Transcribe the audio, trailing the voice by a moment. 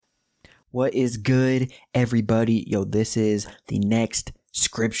What is good, everybody? Yo, this is the next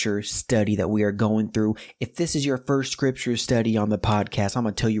scripture study that we are going through. If this is your first scripture study on the podcast, I'm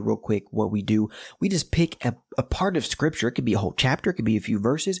going to tell you real quick what we do. We just pick a part of scripture. It could be a whole chapter. It could be a few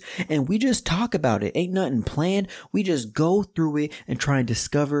verses, and we just talk about it. Ain't nothing planned. We just go through it and try and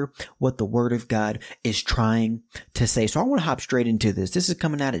discover what the word of God is trying to say. So I want to hop straight into this. This is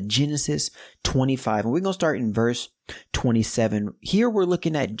coming out of Genesis 25, and we're going to start in verse 27. Here we're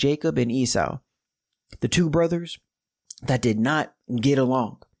looking at Jacob and Esau, the two brothers that did not get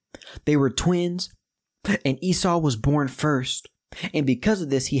along. They were twins, and Esau was born first. And because of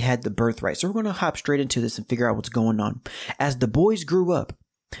this, he had the birthright. So we're going to hop straight into this and figure out what's going on. As the boys grew up,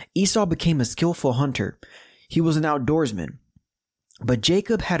 Esau became a skillful hunter. He was an outdoorsman. But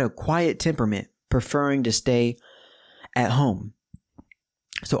Jacob had a quiet temperament, preferring to stay at home.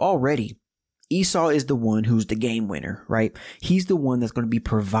 So already, Esau is the one who's the game winner, right? He's the one that's going to be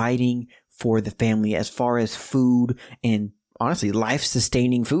providing for the family as far as food and honestly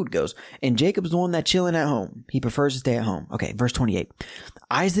life-sustaining food goes. And Jacob's the one that's chilling at home. He prefers to stay at home. Okay, verse 28.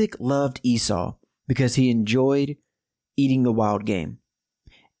 Isaac loved Esau because he enjoyed eating the wild game.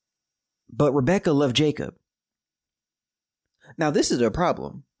 But Rebekah loved Jacob. Now this is a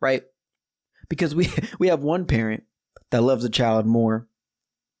problem, right? Because we have one parent that loves a child more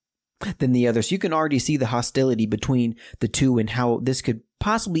than the other. So you can already see the hostility between the two and how this could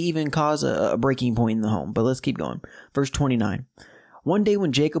possibly even cause a breaking point in the home. But let's keep going. Verse 29. One day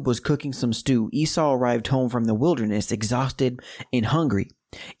when Jacob was cooking some stew, Esau arrived home from the wilderness, exhausted and hungry.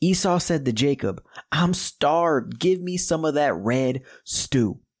 Esau said to Jacob, "I'm starved. Give me some of that red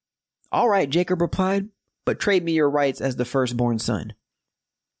stew." "All right," Jacob replied, "but trade me your rights as the firstborn son."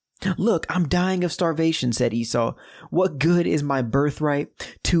 "Look, I'm dying of starvation," said Esau. "What good is my birthright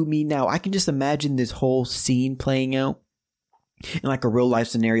to me now?" I can just imagine this whole scene playing out in like a real life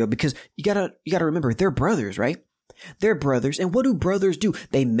scenario, because you gotta remember, they're brothers, right? They're brothers. And what do brothers do?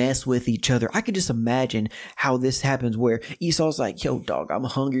 They mess with each other. I could just imagine how this happens, where Esau's like, "Yo, dog, I'm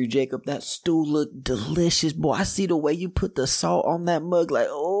hungry, Jacob. That stew looked delicious. Boy, I see the way you put the salt on that mug. Like,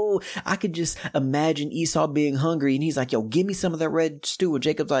 oh," I could just imagine Esau being hungry. And he's like, "Yo, give me some of that red stew." And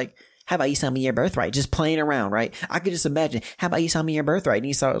Jacob's like, "How about you sell me your birthright?" Just playing around, right? I could just imagine, "How about you sell me your birthright?"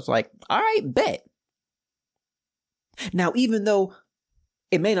 And Esau was like, "All right, bet." Now, even though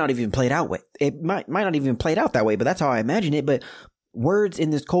it may not even played out way, it might not even played out that way, but that's how I imagine it. But words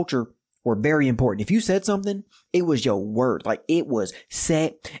in this culture were very important. If you said something, it was your word. Like, it was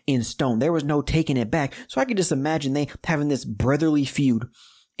set in stone. There was no taking it back. So I could just imagine they having this brotherly feud.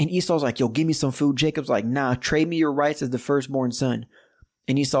 And Esau's like, "Yo, give me some food." Jacob's like, "Nah, trade me your rights as the firstborn son."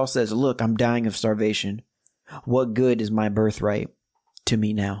 And Esau says, "Look, I'm dying of starvation. What good is my birthright to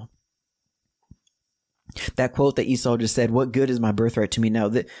me now?" That quote that Esau just said, "What good is my birthright to me now?"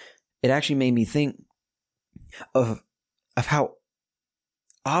 That it actually made me think of how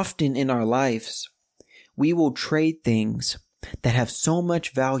often in our lives we will trade things that have so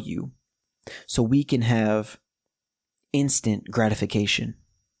much value so we can have instant gratification.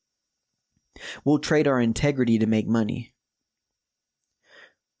 We'll trade our integrity to make money.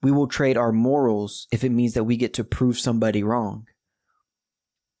 We will trade our morals if it means that we get to prove somebody wrong.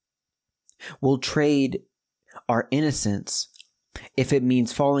 We'll trade our innocence if it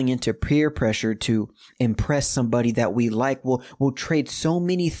means falling into peer pressure to impress somebody that we like. We'll trade so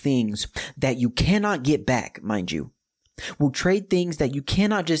many things that you cannot get back, mind you. We'll trade things that you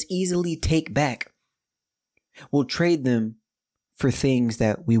cannot just easily take back. We'll trade them for things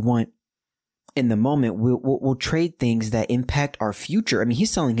that we want in the moment. We'll trade things that impact our future. I mean,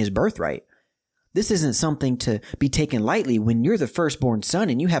 he's selling his birthright. This isn't something to be taken lightly. When you're the firstborn son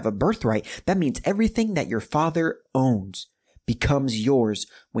and you have a birthright, that means everything that your father owns becomes yours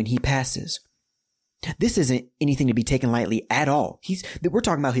when he passes. This isn't anything to be taken lightly at all. We're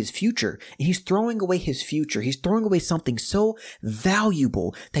talking about his future, and he's throwing away his future. He's throwing away something so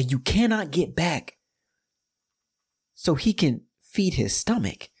valuable that you cannot get back so he can feed his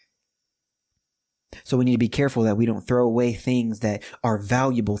stomach. So we need to be careful that we don't throw away things that are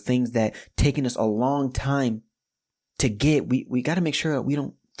valuable, things that taken us a long time to get. We got to make sure that we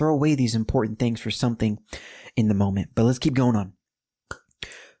don't throw away these important things for something in the moment. But let's keep going on.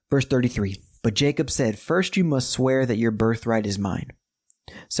 Verse 33. But Jacob said, "First you must swear that your birthright is mine."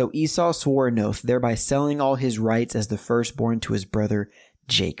 So Esau swore an oath, thereby selling all his rights as the firstborn to his brother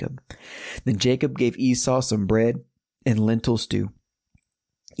Jacob. Then Jacob gave Esau some bread and lentil stew.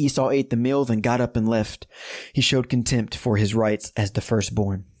 Esau ate the meal, then got up and left. He showed contempt for his rights as the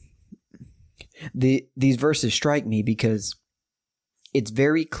firstborn. These verses strike me because it's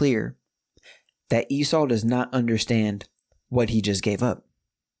very clear that Esau does not understand what he just gave up.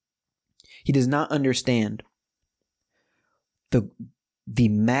 He does not understand the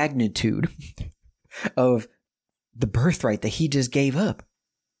magnitude of the birthright that he just gave up.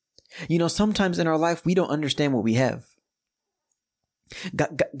 You know, sometimes in our life, we don't understand what we have.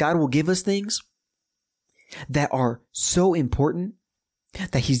 God will give us things that are so important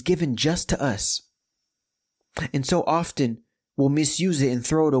that he's given just to us. And so often we'll misuse it and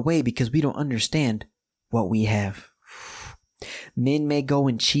throw it away because we don't understand what we have. Men may go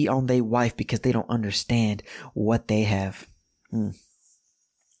and cheat on their wife because they don't understand what they have.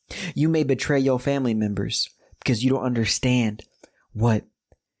 You may betray your family members because you don't understand what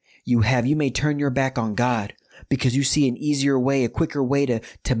you have. You may turn your back on God because you see an easier way, a quicker way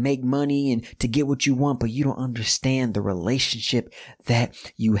to make money and to get what you want, but you don't understand the relationship that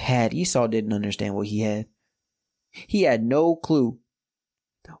you had. Esau didn't understand what he had. He had no clue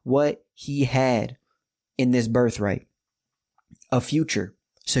what he had in this birthright. A future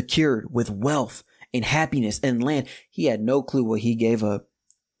secured with wealth and happiness and land. He had no clue what he gave up.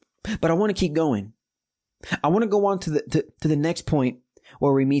 But I want to keep going. I want to go on to the next point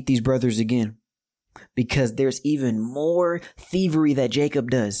where we meet these brothers again, because there's even more thievery that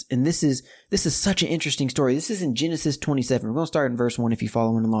Jacob does. And this is such an interesting story. This is in Genesis 27. We're going to start in verse 1 if you're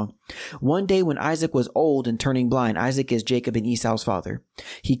following along. One day when Isaac was old and turning blind, Isaac is Jacob and Esau's father.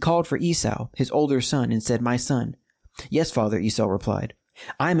 He called for Esau, his older son, and said, "My son." "Yes, father," Esau replied.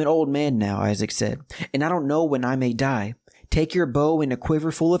 "I am an old man now," Isaac said, "and I don't know when I may die. Take your bow and a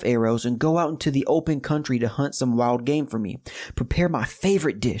quiver full of arrows and go out into the open country to hunt some wild game for me. Prepare my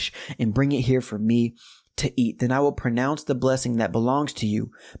favorite dish and bring it here for me to eat. Then I will pronounce the blessing that belongs to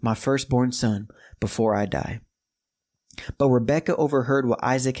you, my firstborn son, before I die." But Rebekah overheard what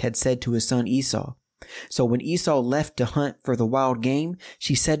Isaac had said to his son Esau. So when Esau left to hunt for the wild game,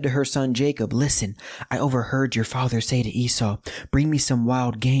 she said to her son Jacob, "Listen, I overheard your father say to Esau, 'Bring me some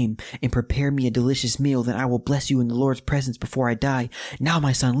wild game and prepare me a delicious meal. Then I will bless you in the Lord's presence before I die. Now,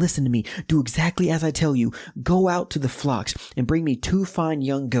 my son, listen to me. Do exactly as I tell you. Go out to the flocks and bring me 2 fine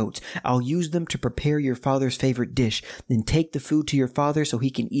young goats. I'll use them to prepare your father's favorite dish. Then take the food to your father so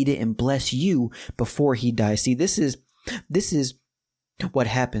he can eat it and bless you before he dies.'" See, this is what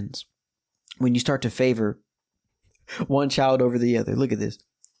happens when you start to favor one child over the other. Look at this.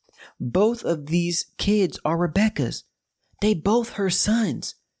 Both of these kids are Rebekah's. They both her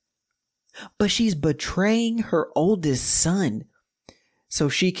sons. But she's betraying her oldest son so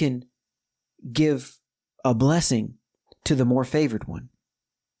she can give a blessing to the more favored one.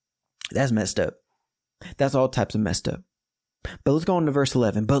 That's messed up. That's all types of messed up. But let's go on to verse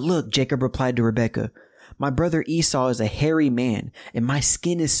 11. "But look," Jacob replied to Rebekah, "my brother Esau is a hairy man and my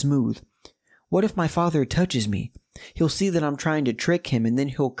skin is smooth. What if my father touches me? He'll see that I'm trying to trick him and then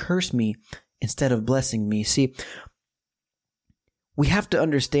he'll curse me instead of blessing me." See, we have to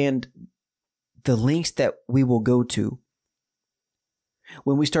understand the lengths that we will go to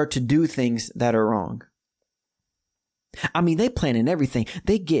when we start to do things that are wrong. I mean, they planning everything.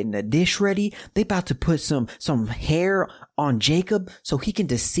 They getting a dish ready. They about to put some hair on Jacob so he can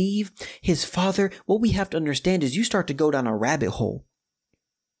deceive his father. What we have to understand is you start to go down a rabbit hole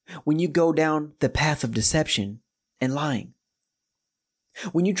when you go down the path of deception and lying.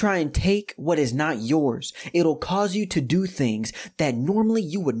 When you try and take what is not yours, it'll cause you to do things that normally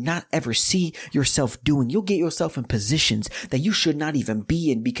you would not ever see yourself doing. You'll get yourself in positions that you should not even be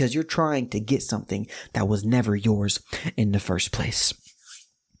in because you're trying to get something that was never yours in the first place.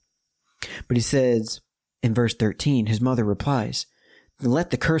 But he says in verse 13, his mother replies,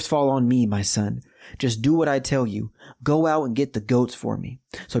 "Let the curse fall on me, my son. Just do what I tell you. Go out and get the goats for me."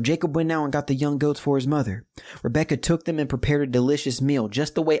 So Jacob went out and got the young goats for his mother. Rebekah took them and prepared a delicious meal,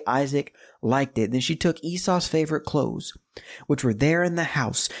 just the way Isaac liked it. Then she took Esau's favorite clothes, which were there in the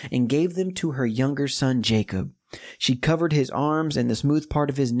house, and gave them to her younger son Jacob. She covered his arms and the smooth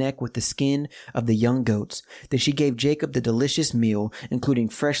part of his neck with the skin of the young goats. Then she gave Jacob the delicious meal, including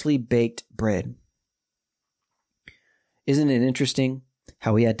freshly baked bread. Isn't it interesting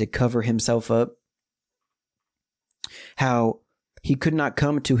how he had to cover himself up? How he could not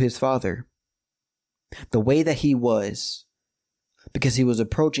come to his father the way that he was because he was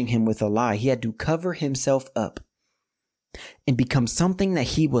approaching him with a lie. He had to cover himself up and become something that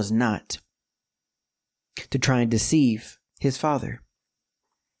he was not to try and deceive his father.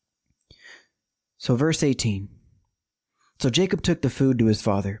 So verse 18. So Jacob took the food to his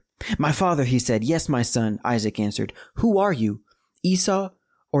father. "My father," he said. "Yes, my son," Isaac answered. "Who are you, Esau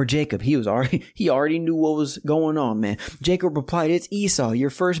or Jacob?" He already knew what was going on, man. Jacob replied, "It's Esau, your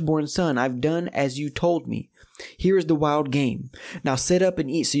firstborn son. I've done as you told me. Here is the wild game. Now sit up and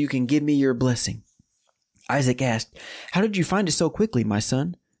eat so you can give me your blessing." Isaac asked, "How did you find it so quickly, my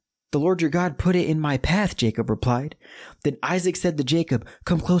son?" "The Lord your God put it in my path," Jacob replied. Then Isaac said to Jacob,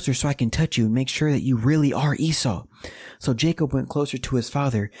 "Come closer so I can touch you and make sure that you really are Esau." So Jacob went closer to his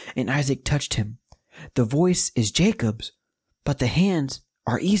father, and Isaac touched him. "The voice is Jacob's, but the hands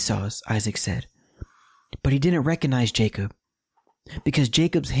are Esau's," Isaac said. But he didn't recognize Jacob, because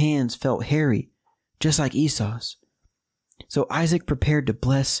Jacob's hands felt hairy, just like Esau's. So Isaac prepared to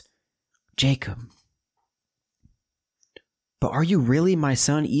bless Jacob. "But are you really my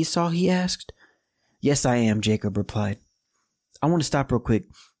son Esau?" he asked. "Yes, I am," Jacob replied. I want to stop real quick.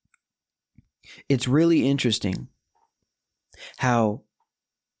 It's really interesting how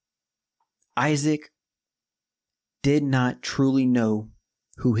Isaac did not truly know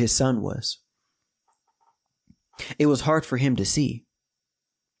who his son was. It was hard for him to see.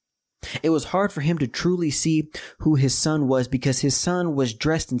 It was hard for him to truly see who his son was, because his son was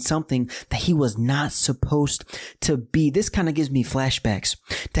dressed in something that he was not supposed to be. This kind of gives me flashbacks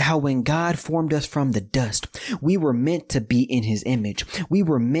to how when God formed us from the dust, we were meant to be in his image. We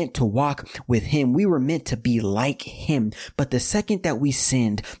were meant to walk with him. We were meant to be like him. But the second that we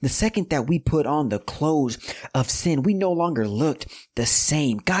sinned, the second that we put on the clothes of sin, we no longer looked the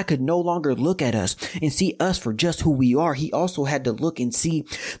same. God could no longer look at us and see us for just who we are. He also had to look and see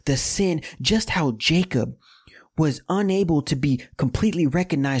the sin, just how Jacob was unable to be completely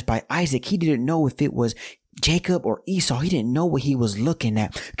recognized by Isaac. He didn't know if it was Jacob or Esau. He didn't know what he was looking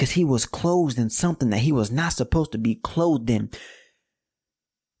at, because he was clothed in something that he was not supposed to be clothed in.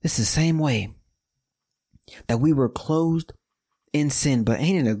 This is the same way that we were clothed in sin. But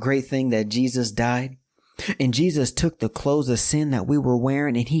ain't it a great thing that Jesus died? And Jesus took the clothes of sin that we were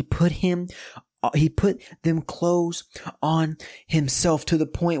wearing, and he put them clothes on himself, to the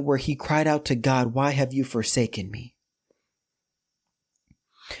point where he cried out to God, "Why have you forsaken me?"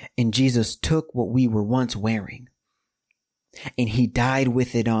 And Jesus took what we were once wearing, and he died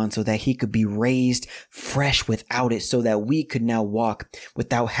with it on, so that he could be raised fresh without it, so that we could now walk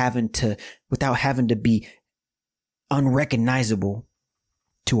without having to be unrecognizable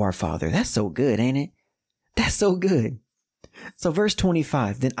to our Father. That's so good, ain't it? That's so good. So verse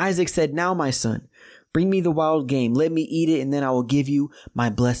 25, then Isaac said, "Now, my son, bring me the wild game. Let me eat it, and then I will give you my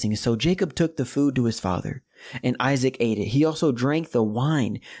blessing." So Jacob took the food to his father, and Isaac ate it. He also drank the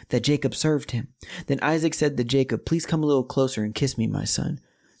wine that Jacob served him. Then Isaac said to Jacob, "Please come a little closer and kiss me, my son."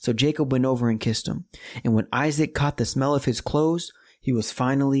 So Jacob went over and kissed him. And when Isaac caught the smell of his clothes, he was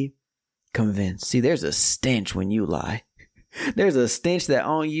finally convinced. See, there's a stench when you lie. There's a stench that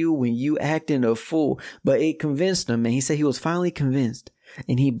on you when you acting a fool. But it convinced him, and he said he was finally convinced,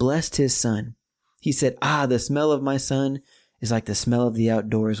 and he blessed his son. He said, "The smell of my son is like the smell of the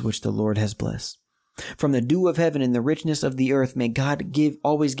outdoors, which the Lord has blessed. From the dew of heaven and the richness of the earth, may God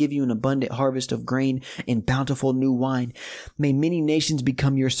always give you an abundant harvest of grain and bountiful new wine. May many nations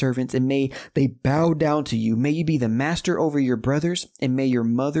become your servants, and may they bow down to you. May you be the master over your brothers, and may your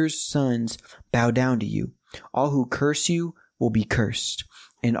mother's sons bow down to you. All who curse you will be cursed,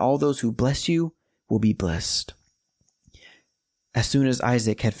 and all those who bless you will be blessed." As soon as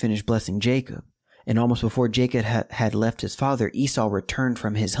Isaac had finished blessing Jacob, and almost before Jacob had left his father, Esau returned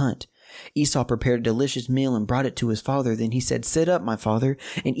from his hunt. Esau prepared a delicious meal and brought it to his father. Then he said, "Sit up, my father,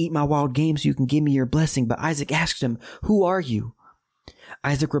 and eat my wild game so you can give me your blessing." But Isaac asked him, "Who are you?"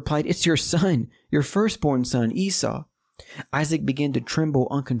 Isaac replied, "It's your son, your firstborn son, Esau." Isaac began to tremble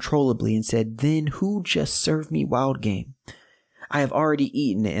uncontrollably and said, "Then who just served me wild game? I have already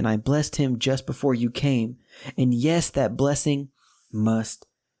eaten it, and I blessed him just before you came. And yes, that blessing must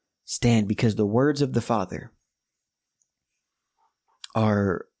stand, because the words of the Father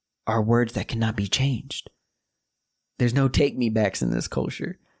are words that cannot be changed. There's no take me backs in this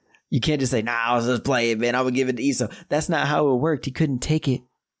culture. You can't just say, "I was just playing, man. I would give it to Esau." That's not how it worked. He couldn't take it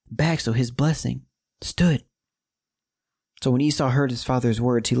back, so his blessing stood. So when Esau heard his father's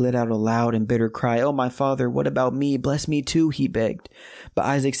words, he let out a loud and bitter cry. "Oh, my father, what about me? Bless me too," he begged. But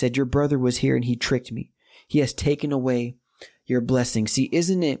Isaac said, "Your brother was here, and he tricked me. He has taken away your blessing." See,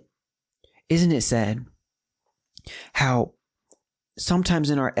 isn't it sad how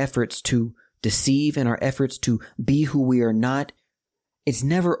sometimes in our efforts to deceive, in our efforts to be who we are not, it's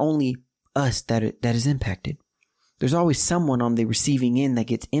never only us that is impacted. There's always someone on the receiving end that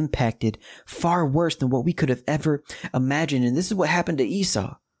gets impacted far worse than what we could have ever imagined. And this is what happened to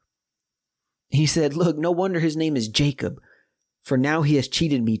Esau. He said, "Look, no wonder his name is Jacob, for now he has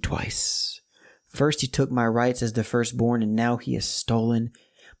cheated me twice. First he took my rights as the firstborn, and now he has stolen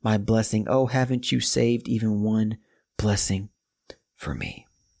my blessing. Oh, haven't you saved even one blessing for me?"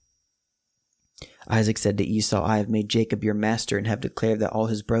 Isaac said to Esau, I have made Jacob your master and have declared that all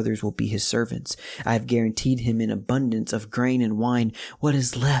his brothers will be his servants. I have guaranteed him an abundance of grain and wine. What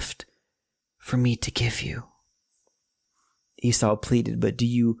is left for me to give you? Esau pleaded, but do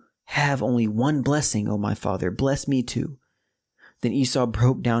you have only one blessing, O my father? Bless me too. Then Esau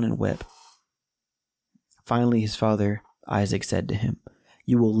broke down and wept. Finally, his father Isaac said to him,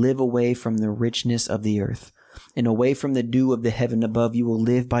 you will live away from the richness of the earth, and away from the dew of the heaven above. You will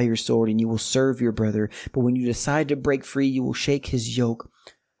live by your sword, and you will serve your brother. But when you decide to break free, you will shake his yoke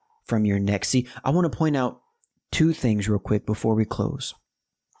from your neck. See, I want to point out two things real quick before we close,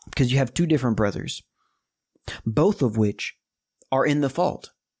 because you have two different brothers, both of which are in the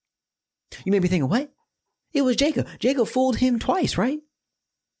fault. You may be thinking, what? It was Jacob. Jacob fooled him twice, right?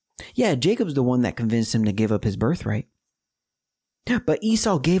 Yeah, Jacob's the one that convinced him to give up his birthright. But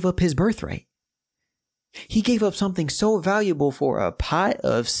Esau gave up his birthright. He gave up something so valuable for a pot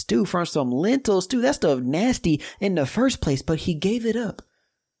of stew, from some lentil stew. That stuff nasty in the first place, but he gave it up.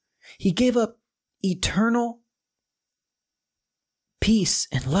 He gave up eternal peace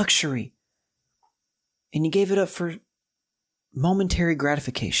and luxury. And he gave it up for momentary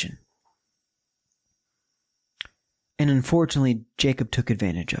gratification. And unfortunately, Jacob took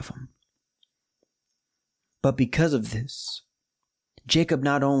advantage of him. But because of this, Jacob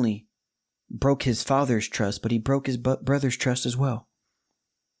not only broke his father's trust, but he broke his brother's trust as well.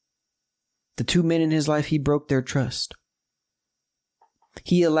 The two men in his life, he broke their trust.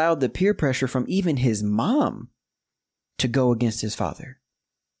 He allowed the peer pressure from even his mom to go against his father.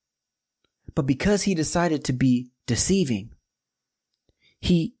 But because he decided to be deceiving,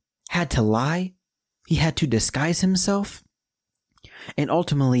 he had to lie, he had to disguise himself, and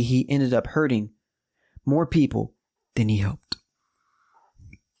ultimately he ended up hurting more people than he helped.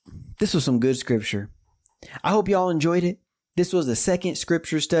 This was some good scripture. I hope y'all enjoyed it. This was the second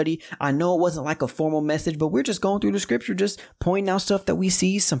scripture study. I know it wasn't like a formal message, but we're just going through the scripture, just pointing out stuff that we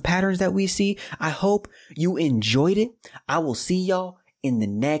see, some patterns that we see. I hope you enjoyed it. I will see y'all in the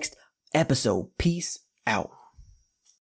next episode. Peace out.